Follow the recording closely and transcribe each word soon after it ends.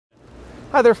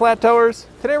Hi there, flat towers.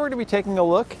 Today we're going to be taking a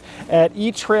look at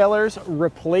eTrailer's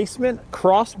replacement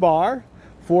crossbar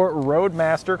for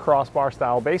Roadmaster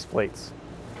crossbar-style base plates.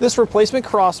 This replacement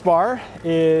crossbar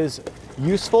is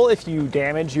useful if you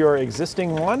damage your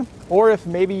existing one, or if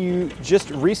maybe you just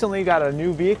recently got a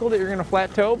new vehicle that you're going to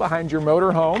flat tow behind your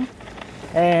motor home,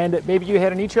 and maybe you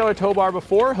had an eTrailer tow bar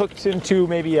before hooked into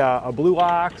maybe a Blue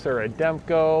Ox or a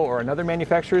Demco or another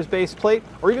manufacturer's base plate,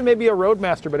 or even maybe a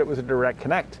Roadmaster, but it was a direct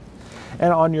connect.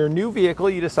 And on your new vehicle,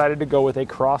 you decided to go with a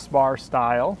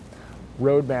crossbar-style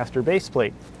Roadmaster base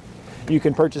plate. You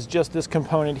can purchase just this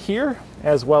component here,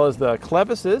 as well as the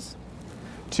clevises,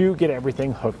 to get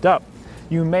everything hooked up.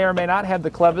 You may or may not have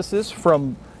the clevises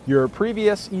from your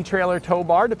previous eTrailer tow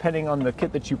bar, depending on the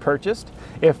kit that you purchased.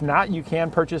 If not, you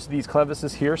can purchase these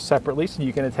clevises here separately, so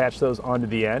you can attach those onto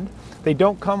the end. They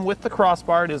don't come with the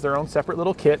crossbar, it is their own separate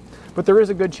little kit, but there is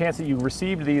a good chance that you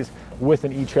received these with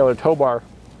an eTrailer tow bar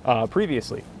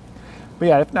previously. But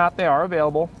yeah, if not, they are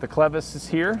available. The clevises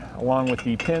here, along with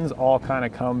the pins, all kind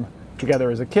of come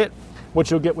together as a kit. What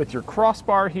you'll get with your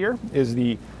crossbar here is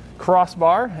the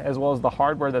crossbar, as well as the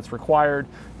hardware that's required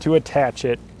to attach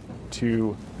it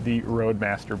to the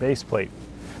Roadmaster base plate.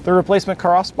 The replacement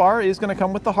crossbar is going to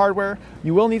come with the hardware.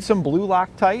 You will need some blue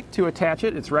Loctite to attach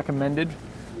it. It's recommended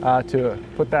to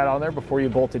put that on there before you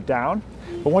bolt it down.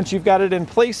 But once you've got it in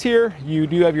place here, you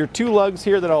do have your two lugs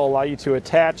here that'll allow you to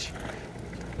attach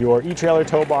your eTrailer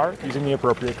tow bar using the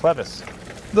appropriate clevis.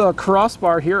 The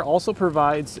crossbar here also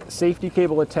provides safety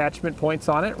cable attachment points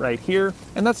on it right here,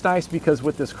 and that's nice because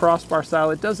with this crossbar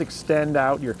style, it does extend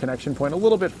out your connection point a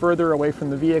little bit further away from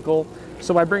the vehicle.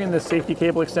 So by bringing this safety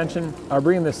cable attachment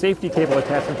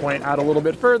point out a little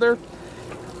bit further,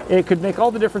 it could make all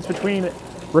the difference between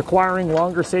requiring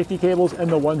longer safety cables and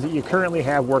the ones that you currently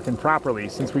have working properly.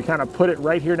 Since we kind of put it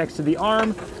right here next to the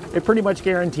arm, it pretty much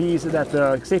guarantees that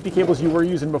the safety cables you were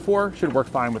using before should work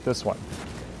fine with this one.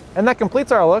 And that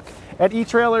completes our look at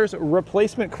eTrailer's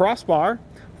replacement crossbar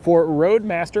for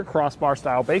Roadmaster crossbar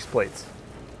style base plates.